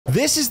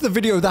This is the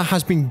video that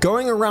has been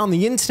going around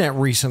the internet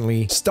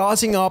recently,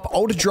 starting up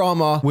old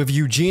drama with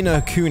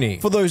Eugenia Cooney.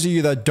 For those of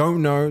you that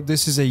don't know,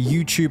 this is a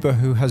YouTuber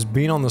who has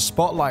been on the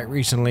spotlight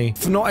recently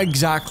for not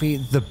exactly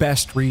the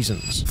best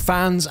reasons.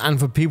 Fans and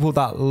for people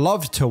that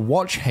love to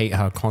hate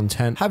her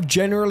content have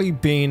generally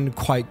been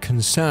quite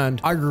concerned.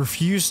 I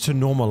refuse to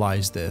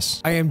normalize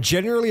this. I am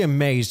generally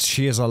amazed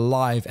she is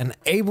alive and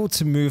able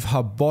to move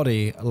her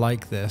body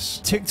like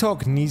this.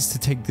 TikTok needs to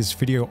take this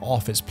video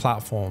off its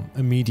platform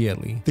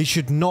immediately. They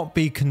should not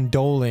be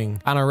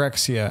condoling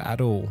anorexia at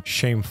all.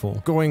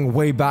 Shameful. Going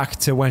way back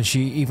to when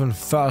she even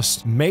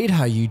first made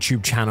her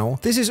YouTube channel,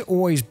 this has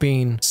always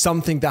been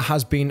something that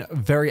has been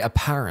very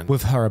apparent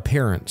with her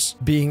appearance,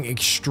 being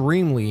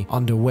extremely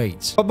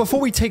underweight. But before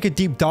we take a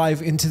deep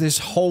dive into this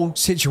whole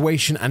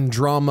situation and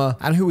drama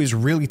and who is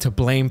really to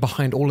blame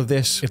behind all of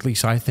this, at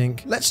least I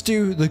think, let's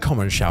do the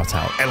comment shout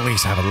out. At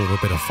least have a little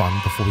bit of fun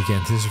before we get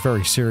into this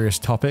very serious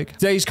topic.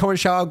 Today's comment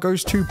shout out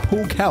goes to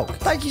Paul Kelk.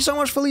 Thank you so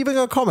much for leaving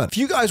a comment. If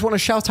you guys want to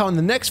shout out in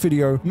the next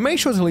video, make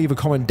sure to leave a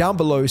comment down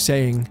below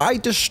saying, I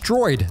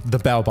destroyed the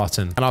bell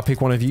button, and I'll pick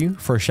one of you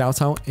for a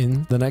shout out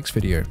in the next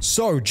video.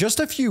 So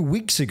just a few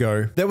weeks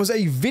ago, there was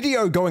a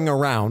video going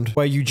around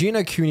where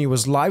Eugenia Cooney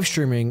was live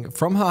streaming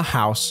from her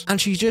house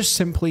and she just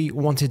simply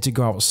wanted to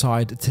go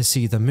outside to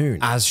see the moon.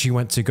 As she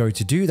went to go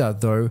to do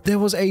that though, there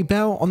was a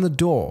bell on the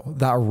door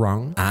that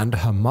rung and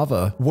her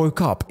mother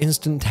woke up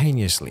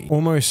instantaneously,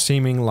 almost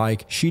seeming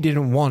like she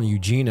didn't want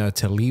Eugenia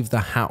to leave the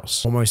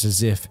house, almost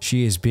as if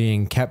she is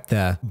being kept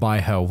there by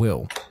her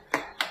will.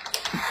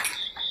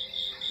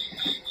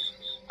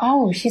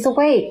 Oh, she's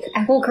awake.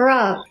 I woke her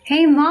up.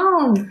 Hey,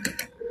 Mom.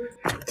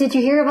 Did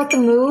you hear about the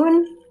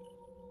moon?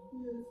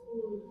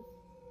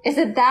 Is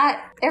it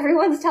that?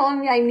 Everyone's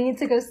telling me I need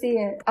to go see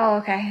it. Oh,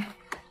 okay.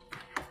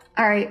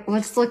 All right,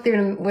 let's look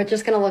through. We're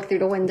just gonna look through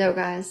the window,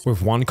 guys.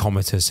 With one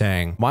commenter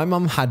saying, my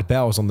mum had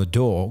bells on the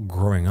door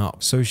growing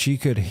up so she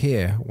could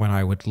hear when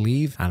I would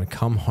leave and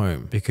come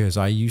home because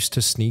I used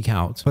to sneak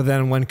out. But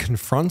then when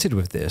confronted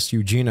with this,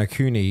 Eugenia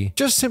Cooney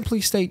just simply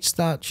states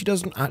that she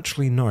doesn't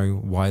actually know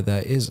why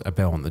there is a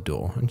bell on the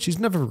door and she's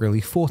never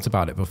really thought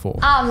about it before.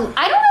 I don't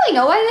really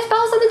know why there's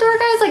bells on the door,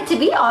 guys. Like, to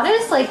be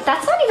honest, like,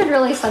 that's not even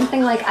really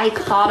something like I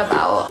thought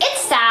about.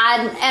 It's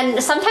sad,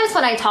 and sometimes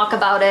when I talk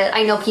about it,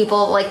 I know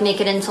people like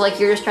make it into like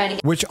you're just trying to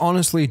get, which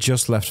honestly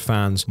just left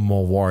fans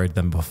more worried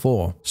than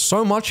before.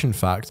 So much in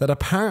fact that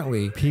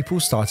apparently people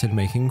started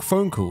making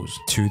phone calls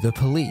to the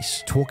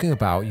police talking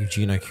about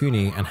Eugenia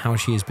Cooney and how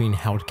she is being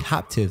held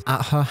captive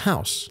at her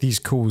house. These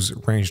calls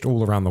ranged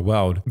all around the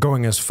world,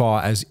 going as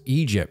far as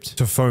Egypt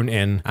to phone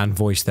in and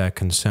voice their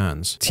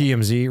concerns.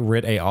 TMZ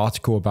read an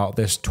article about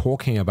this,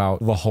 talking about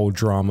the whole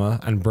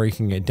drama and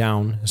breaking it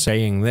down,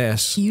 saying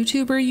this: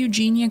 YouTuber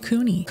Eugenia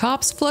Cooney.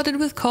 Cops flooded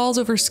with calls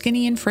over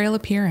skinny and frail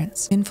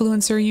appearance.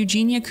 Influencer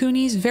Eugenia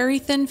Cooney's very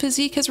thin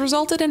physique has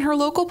resulted in her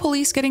local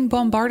police getting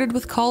bombarded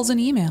with calls and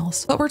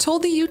emails. But we're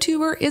told the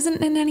YouTuber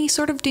isn't in any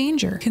sort of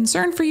danger.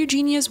 Concern for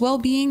Eugenia's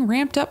well-being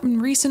ramped up in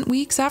recent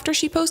weeks after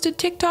she posted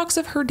TikToks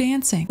of her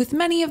dancing, with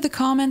many of the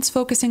comments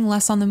focusing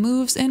less on the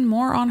moves and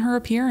more on her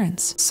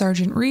appearance.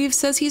 Sergeant Reeves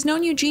says he's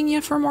known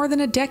Eugenia for more than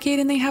a decade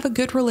and they have a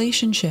good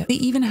relationship. They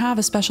even have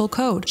a special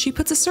code. She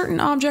puts a certain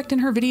object in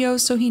her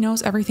videos so he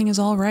knows everything is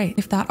all right.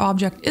 If that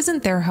object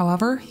isn't there,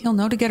 however, he'll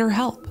know to get her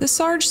help. The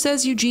Sarge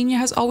says Eugenia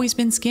has always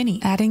been skinny,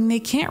 adding they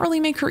can't really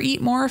make her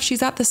eat more if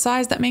she's at the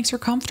size that makes her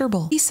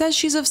comfortable. He says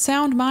she's of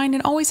sound mind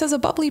and always has a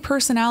bubbly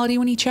personality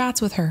when he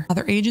chats with her.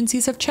 Other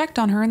agencies have checked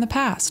on her in the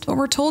past, but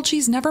we're told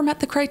she's never met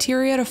the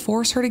criteria to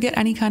force her to get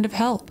any kind of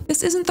help.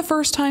 This isn't the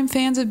first time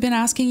fans have been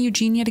asking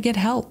Eugenia to get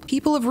help.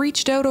 People have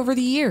reached out over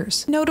the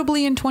years,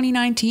 notably in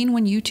 2019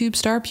 when YouTube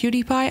star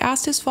PewDiePie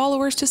asked his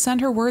followers to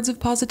send her words of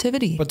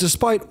positivity. But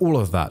despite all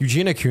of that,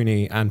 Eugenia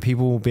Cooney and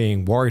people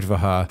being worried for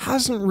her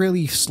hasn't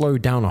really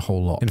slowed down a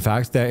whole lot. In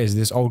fact, there is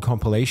this old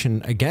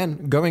compilation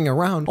again going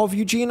around of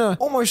Eugenia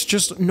almost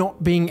just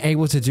not being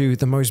able to do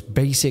the most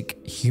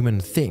basic human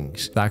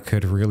things. That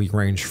could really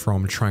range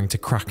from trying to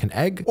crack an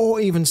egg or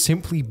even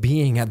simply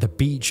being at the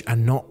beach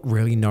and not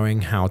really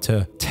knowing how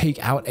to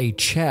take out a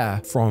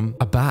chair from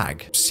a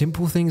bag.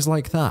 Simple things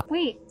like that.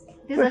 Wait,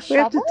 there's a shovel? We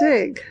have to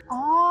dig.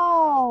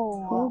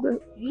 Oh, Hold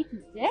it. you need to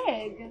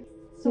dig.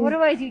 So what do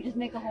I do? Just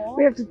make a hole?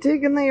 We have to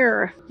dig in the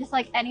earth. Just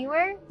like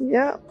anywhere?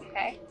 Yep.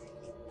 Okay.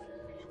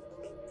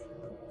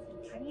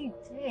 How do you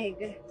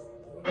dig?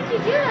 How did you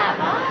do that,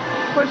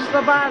 Mom? Push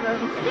the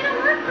bottom. It didn't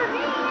work for me.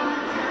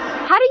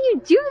 How did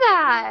you do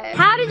that?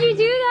 How did you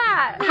do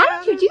that?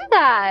 How did you do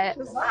that?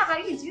 Wow,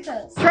 how do you do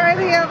this? Try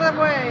the other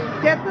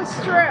way. Get the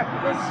strip.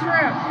 The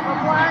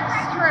black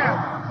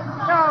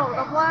strip. No,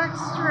 the black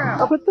strip.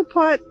 I'll put the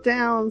pot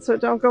down so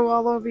it don't go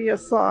all over your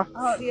socks.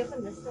 Oh, do you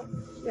open this up?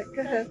 Yeah,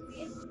 go ahead.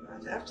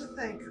 I have to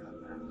think.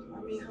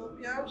 Let me help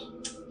you out.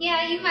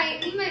 Yeah, you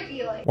might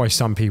be like... Why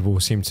some people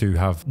seem to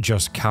have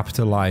just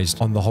capitalized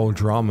on the whole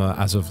drama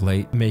as of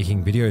late,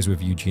 making videos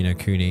with Eugenia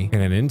Cooney in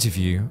an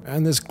interview.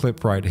 And this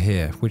clip right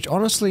here, which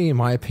honestly, in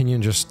my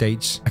opinion, just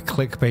states a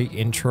clickbait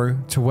intro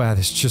to where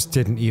this just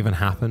didn't even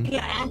happen.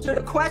 Yeah, answer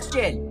the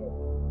question.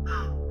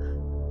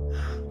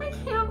 I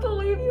can't believe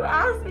you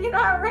asked me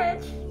that,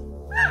 Rich.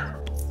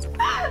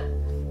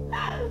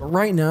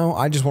 Right now,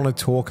 I just want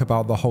to talk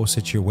about the whole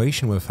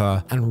situation with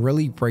her and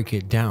really break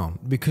it down,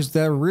 because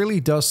there really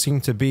does seem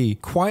to be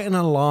quite an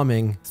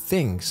alarming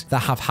things that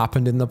have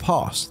happened in the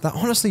past that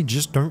honestly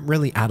just don't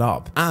really add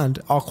up and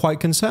are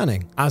quite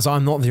concerning. As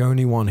I'm not the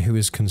only one who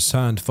is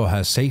concerned for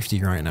her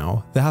safety right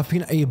now, there have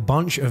been a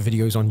bunch of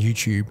videos on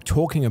YouTube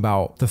talking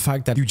about the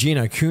fact that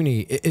Eugenia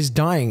Cooney is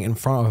dying in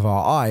front of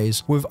our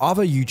eyes, with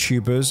other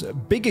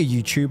YouTubers, bigger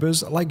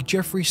YouTubers like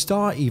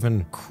Jeffree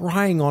even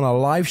crying on a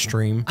live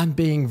stream and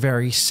being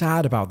very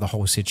sad about the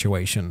whole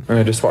situation.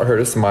 I just want her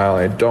to smile.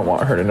 I don't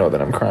want her to know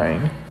that I'm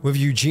crying. With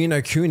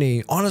Eugenia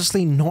Cooney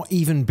honestly not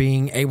even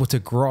being able to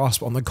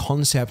grasp on the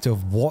concept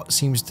of what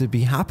seems to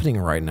be happening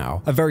right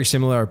now. A very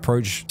similar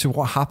approach to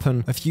what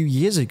happened a few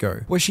years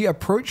ago, where she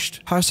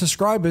approached her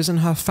subscribers and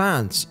her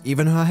fans,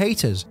 even her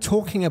haters,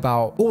 talking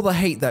about all the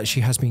hate that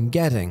she has been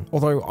getting.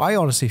 Although I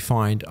honestly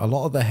find a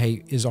lot of the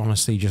hate is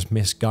honestly just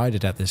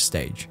misguided at this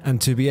stage. And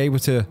to be able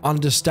to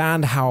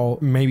understand how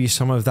maybe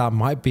some of that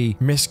might be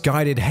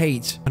misguided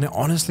hate, and it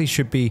honestly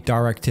should be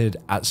directed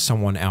at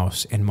someone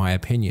else, in my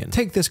opinion.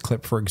 Take this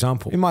clip for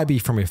example. It might be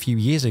from a few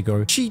years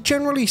ago. She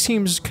generally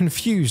seems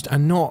confused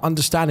and not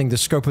understanding the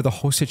scope of the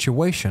whole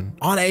situation,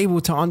 unable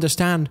to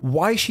understand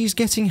why she's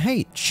getting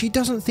hate. She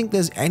doesn't think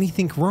there's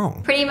anything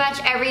wrong. Pretty much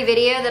every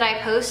video that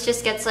I post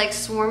just gets like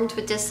swarmed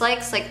with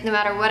dislikes. Like no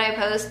matter what I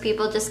post,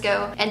 people just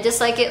go and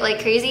dislike it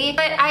like crazy.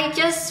 But I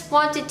just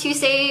wanted to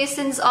say,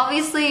 since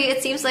obviously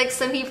it seems like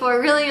some people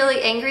are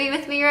really angry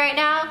with me right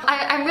now,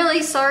 I'm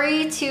really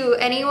sorry to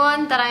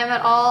anyone that I'm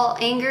at all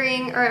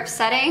angering or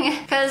upsetting,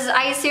 because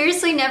I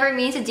seriously never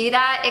mean to do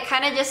that. It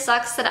kind of just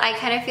sucks that I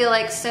kind of feel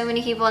like so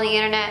many people on the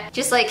internet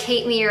just like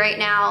hate me right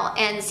now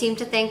and seem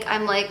to think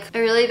I'm like a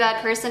really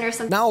bad person or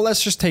something. Now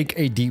let's just take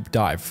a deep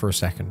dive for a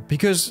second,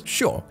 because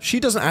sure, she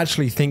doesn't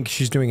actually think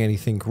she's doing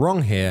anything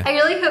wrong here. I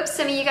really hope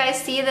some of you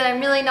guys see that I'm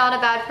really not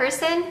a bad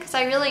person, because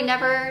I really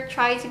never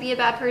try to be a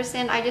bad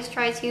person. I just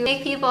try to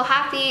make people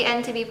happy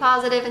and to be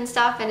positive and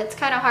stuff, and it's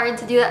kind of hard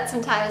to do that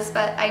sometimes,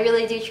 but I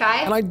really do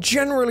try. And I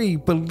generally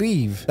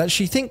believe that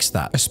she thinks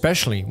that,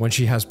 especially when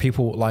she has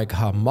people like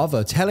her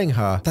mother telling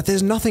her that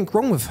there's nothing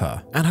wrong with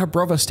her, and her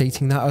brother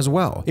stating that as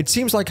well. It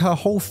seems like her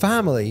whole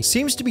family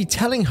seems to be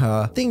telling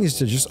her things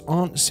that just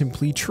aren't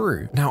simply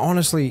true. Now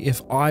honestly,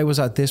 if I was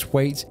at this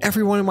weight,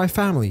 everyone in my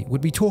family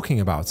would be talking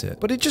about it,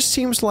 but it just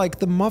seems like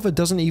the mother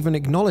doesn't even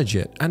acknowledge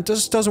it and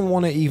just doesn't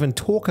want to even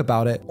talk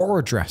about it or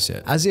address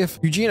it, as if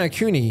Eugenia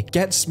Cooney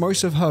gets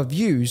most of her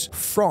views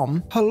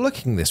from her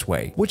looking this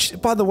way, which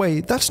by the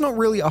way, that's not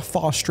really a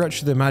far stretch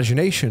of the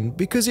imagination,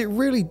 because it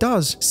really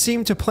does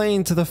seem to play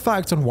into the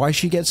fact on why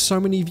she gets so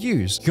many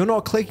views. You're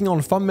not clicking on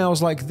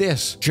thumbnails like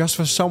this just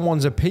for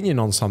someone's opinion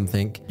on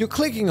something. You're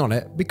clicking on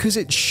it because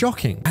it's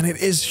shocking, and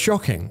it is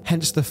shocking.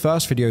 Hence the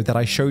first video that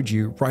I showed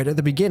you right at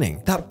the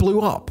beginning that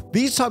blew up.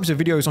 These types of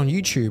videos on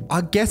YouTube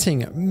are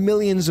getting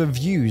millions of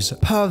views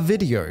per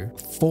video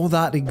for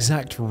that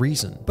exact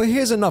reason. But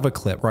here's another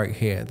clip right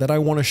here that I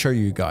want to show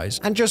you guys,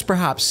 and just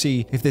perhaps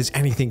see if there's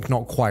anything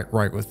not quite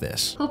right with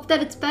this. Hope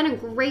that it's been a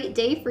great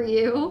day for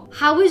you.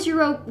 How is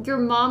your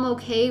mom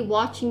okay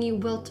watching you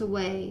wilt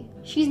away?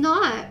 She's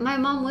not. My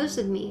mom lives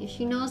with me.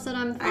 She knows that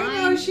I'm fine.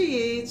 I know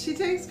she eats. She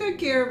takes good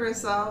care of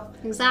herself.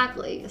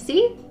 Exactly.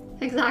 See?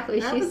 Exactly.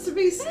 Happens to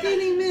be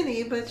skinny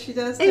mini, but she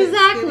does take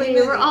exactly.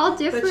 Skinny We're all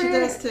different. But she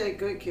does take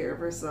good care of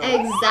herself.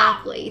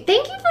 Exactly.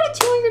 Thank you for the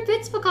 200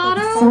 bits,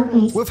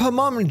 Picado. With her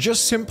mom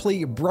just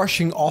simply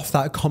brushing off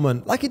that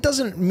comment like it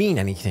doesn't mean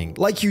anything,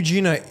 like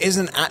Eugenia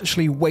isn't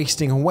actually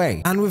wasting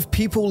away. And with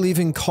people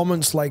leaving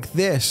comments like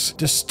this,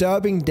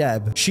 disturbing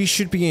Deb, she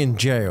should be in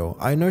jail.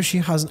 I know she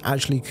hasn't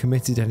actually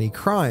committed any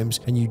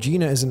crimes and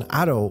Eugenia is an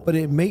adult, but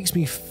it makes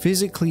me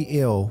physically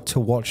ill to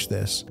watch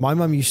this. My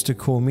mom used to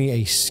call me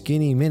a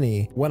skinny mini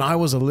when I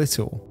was a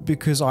little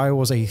because I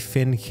was a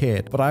thin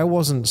kid, but I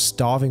wasn't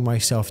starving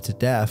myself to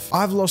death.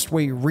 I've lost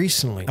weight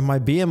recently and my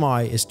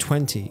BMI is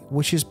 20,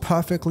 which is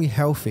perfectly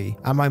healthy.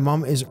 And my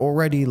mom is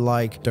already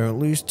like, don't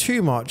lose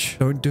too much,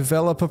 don't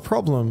develop a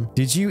problem.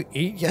 Did you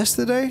eat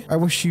yesterday? I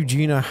wish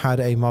Eugenia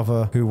had a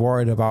mother who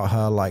worried about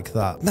her like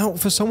that. Now,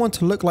 for someone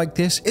to look like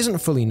this isn't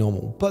fully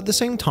normal, but at the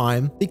same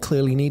time, they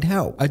clearly need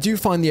help. I do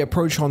find the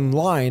approach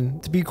online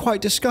to be quite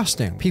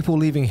disgusting. People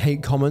leaving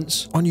hate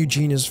comments on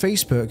Eugenia's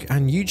Facebook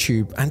and YouTube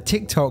and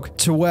TikTok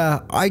to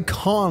where I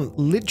can't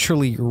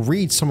literally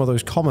read some of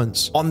those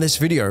comments on this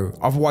video.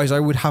 Otherwise, I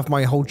would have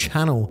my whole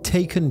channel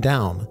taken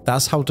down.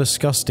 That's how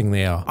disgusting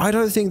they are. I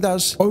don't think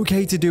that's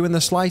okay to do in the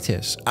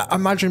slightest.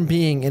 Imagine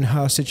being in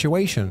her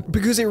situation,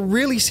 because it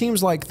really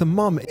seems like the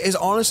mum is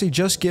honestly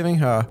just giving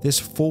her this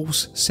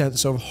false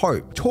sense of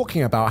hope,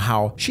 talking about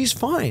how she's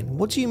fine.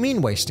 What do you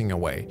mean wasting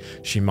away?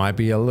 She might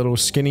be a little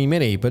skinny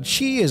mini, but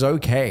she is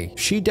okay.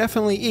 She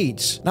definitely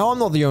eats. Now, I'm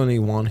not the only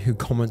one who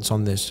comments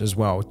on this as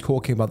well. well,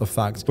 talking about the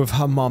fact with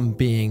her mum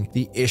being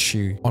the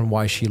issue on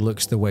why she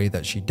looks the way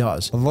that she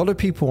does. A lot of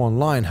people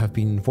online have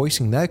been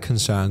voicing their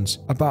concerns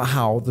about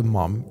how the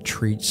mum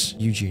treats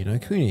Eugenia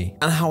Cooney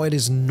and how it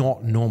is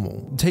not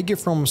normal. Take it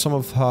from some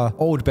of her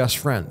old best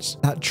friends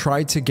that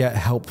tried to get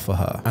help for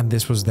her, and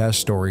this was their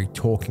story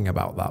talking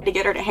about that. To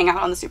get her to hang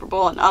out on the Super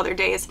Bowl and other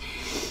days.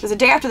 It was a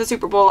day after the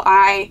Super Bowl.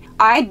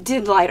 I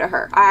did lie to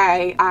her.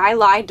 I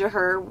lied to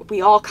her.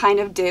 We all kind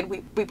of did.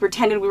 We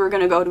pretended we were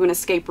going to go to an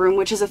escape room,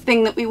 which is a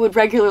thing that we would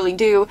regularly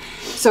do.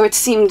 So it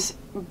seemed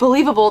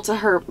believable to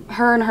her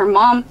and her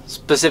mom.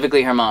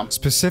 Specifically her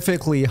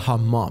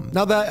mom.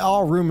 Now, there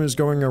are rumors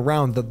going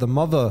around that the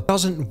mother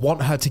doesn't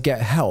want her to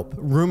get help.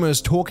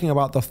 Rumors talking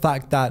about the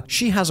fact that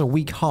she has a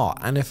weak heart,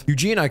 and if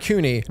Eugenia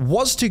Cooney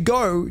was to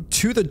go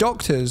to the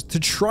doctors to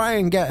try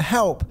and get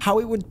help, how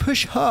it would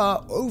push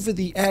her over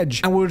the edge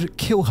and would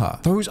kill her.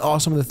 Those are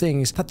some of the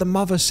things that the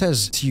mother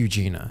says to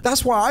Eugenia.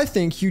 That's why I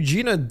think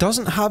Eugenia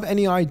doesn't have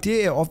any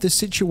idea of the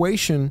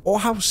situation or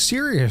how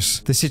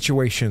serious the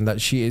situation that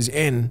she is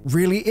in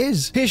really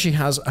is. Here she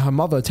has her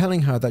mother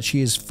telling her that she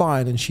is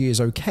fine and she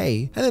is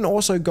okay, and then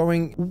also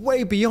going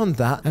way beyond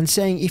that and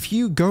saying, if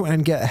you go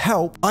and get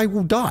help, I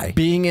will die.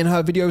 Being in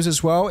her videos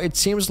as well, it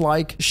seems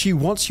like she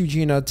wants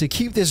Eugenia to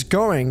keep this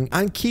going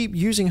and keep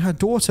using her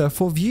daughter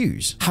for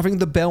views, having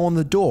the bell on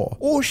the door.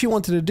 All she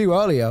wanted to do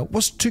earlier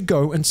was to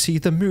go and see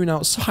the moon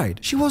outside.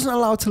 She wasn't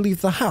allowed to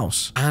leave the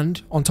house.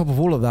 And on top of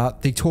all of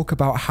that, they talk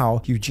about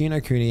how Eugenia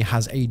Cooney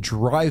has a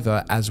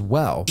driver as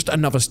well. Just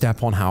another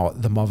step on how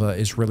the mother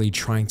is really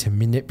trying to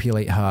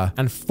manipulate her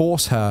and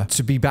force her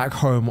to be back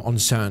home on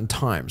certain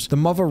times. The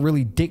mother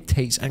really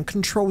dictates and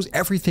controls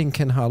everything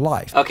in her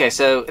life. Okay,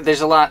 so there's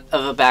a lot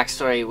of a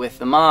backstory with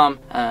the mom.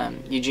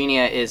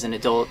 Eugenia is an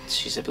adult.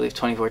 She's, I believe,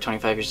 24,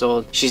 25 years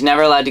old. She's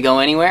never allowed to go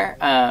anywhere.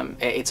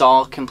 It's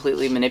all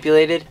completely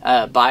manipulated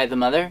by the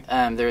mother.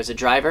 There is a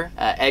driver,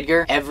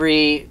 Edgar.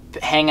 Every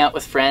hangout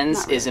with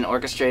friends is an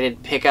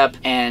orchestrated pickup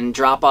and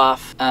drop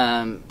off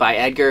by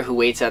Edgar, who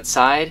waits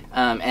outside.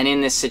 And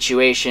in this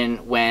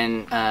situation,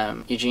 when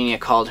Eugenia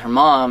called her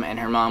mom and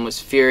her mom was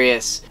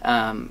furious,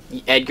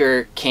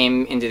 Edgar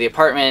came into the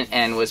apartment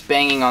and was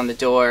banging on the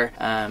door.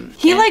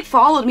 He like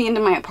followed me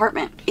into my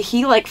apartment.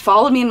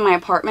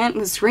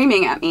 Was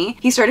screaming at me.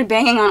 He started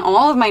banging on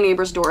all of my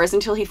neighbors' doors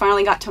until he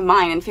finally got to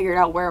mine and figured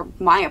out where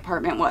my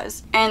apartment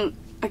was. And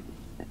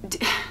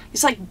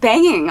he's like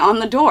banging on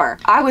the door.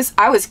 I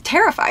was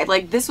terrified.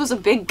 Like, this was a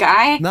big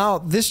guy. Now,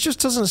 this just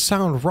doesn't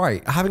sound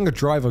right. Having a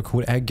driver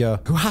called Edgar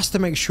who has to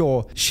make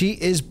sure she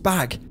is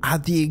back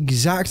at the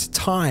exact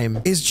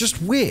time is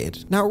just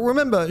weird. Now,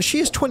 remember, she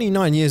is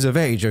 29 years of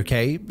age,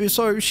 okay?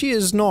 So she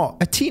is not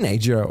a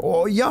teenager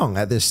or young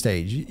at this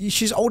stage.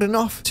 She's old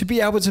enough to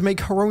be able to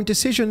make her own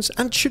decisions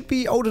and should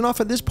be old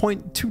enough at this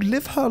point to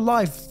live her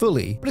life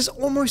fully. But it's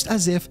almost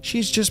as if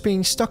she's just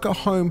being stuck at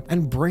home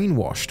and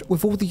brainwashed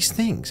with all these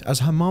things, as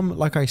her mom,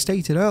 like I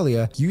stated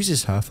earlier,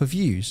 uses her for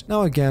views.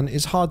 Now again,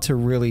 it's hard to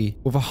really,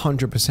 with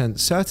 100%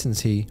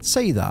 certainty,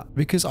 say that,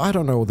 because I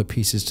don't know all the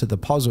pieces to the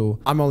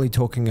puzzle. I'm only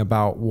talking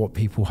about what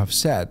people have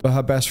said. But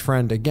her best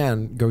friend,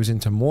 again, goes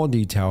into more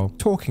detail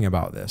talking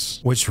about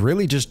this, which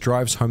really just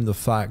drives home the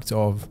fact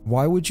of,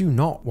 why would you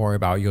not worry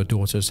about your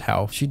daughter's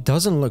health? She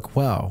doesn't look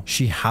well.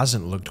 She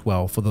hasn't looked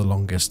well for the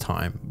longest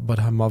time, but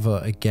her mother,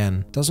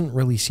 again, doesn't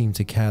really seem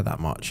to care that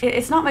much.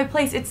 It's not my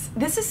place.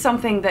 This is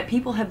something that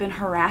people have been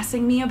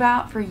harassing me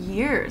about for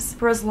years.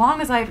 For as long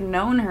as I've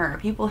known her,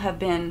 people have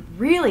been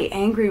really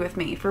angry with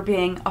me for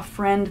being a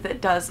friend that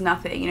does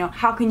nothing. You know,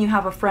 how can you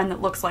have a friend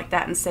that looks like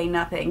that and say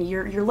nothing?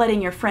 You're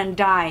letting your friend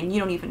die and you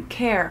don't even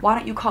care. Why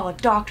don't you call a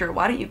doctor?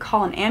 Why don't you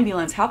call an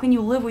ambulance? How can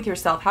you live with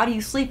yourself? How do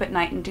you sleep at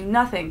night and do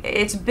nothing?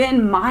 It's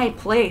been my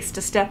place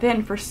to step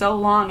in for so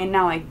long, and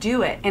now I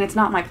do it, and it's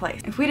not my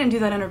place. If we didn't do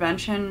that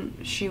intervention,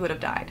 she would have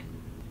died.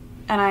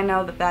 And I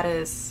know that that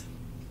is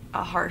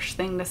a harsh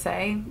thing to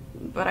say,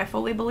 but I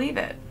fully believe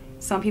it.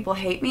 Some people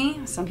hate me.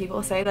 Some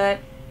people say that,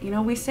 you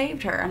know, we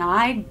saved her. And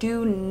I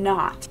do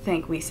not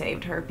think we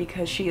saved her,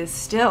 because she is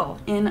still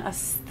in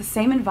the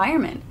same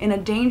environment, in a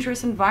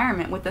dangerous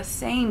environment with the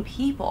same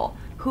people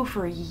who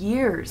for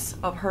years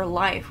of her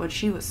life, when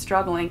she was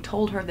struggling,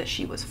 told her that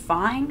she was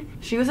fine.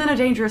 She was in a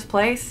dangerous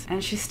place,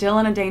 and she's still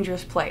in a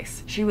dangerous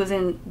place. She was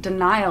in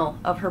denial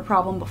of her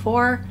problem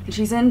before, and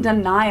she's in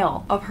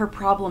denial of her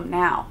problem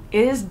now.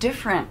 It is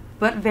different,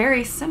 but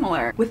very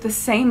similar, with the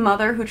same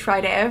mother who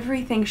tried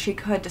everything she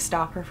could to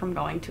stop her from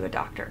going to a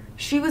doctor.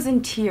 She was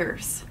in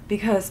tears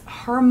because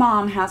her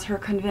mom has her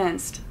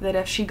convinced that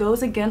if she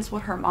goes against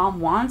what her mom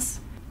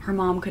wants, her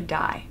mom could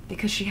die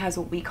because she has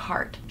a weak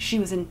heart. She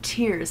was in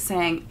tears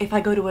saying, if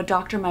I go to a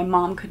doctor, my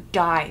mom could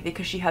die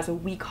because she has a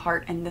weak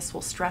heart and this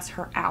will stress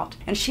her out.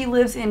 And she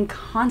lives in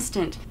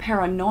constant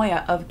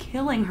paranoia of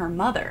killing her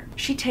mother.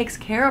 She takes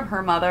care of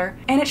her mother,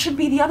 and it should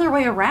be the other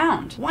way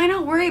around. Why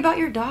not worry about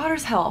your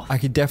daughter's health? I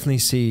could definitely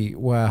see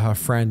where her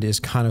friend is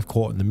kind of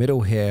caught in the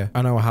middle here.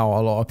 I know how a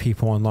lot of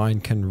people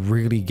online can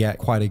really get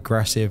quite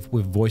aggressive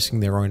with voicing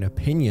their own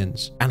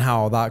opinions, and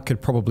how that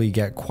could probably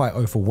get quite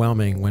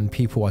overwhelming when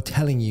people are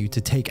telling you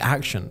to take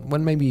action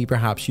when maybe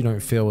perhaps you don't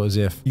feel as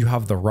if you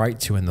have the right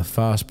to in the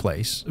first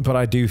place. But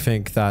I do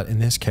think that in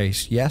this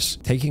case, yes,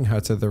 taking her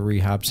to the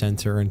rehab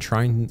center and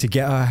trying to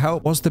get her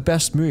help was the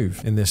best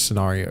move in this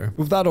scenario.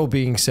 With that all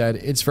being said,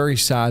 it's very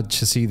sad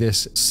to see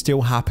this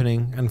still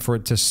happening and for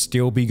it to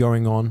still be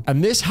going on.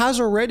 And this has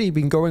already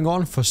been going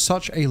on for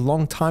such a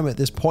long time at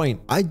this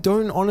point. I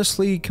don't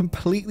honestly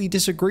completely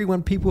disagree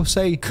when people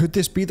say, could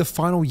this be the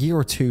final year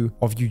or two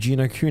of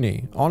Eugenia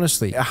Cooney?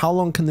 Honestly, how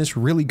long can this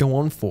really go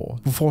on for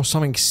before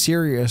something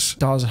serious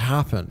does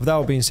happen? With that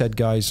all being said,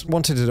 guys,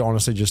 wanted to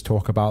honestly just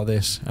talk about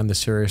this and the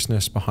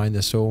seriousness behind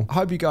this all. I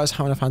hope you guys are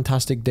having a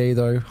fantastic day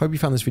though. Hope you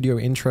found this video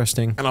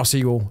interesting, and I'll see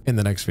you all in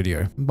the next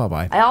video. Bye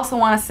bye. I also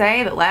want to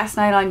say that last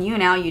night on You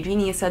Now,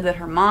 Eugenia said that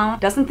her mom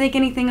doesn't think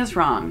anything is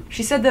wrong.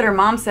 She said that her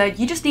mom said,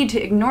 you just need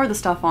to ignore the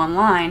stuff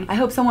online. I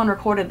hope someone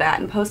recorded that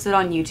and posted it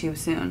on YouTube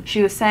soon.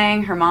 She was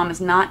saying her mom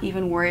is not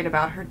even worried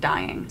about her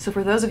dying. So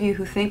for those of you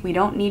who think we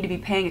don't need to be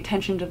paying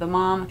attention to the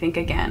mom, think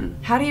again.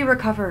 How do you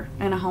recover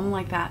in a home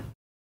like that?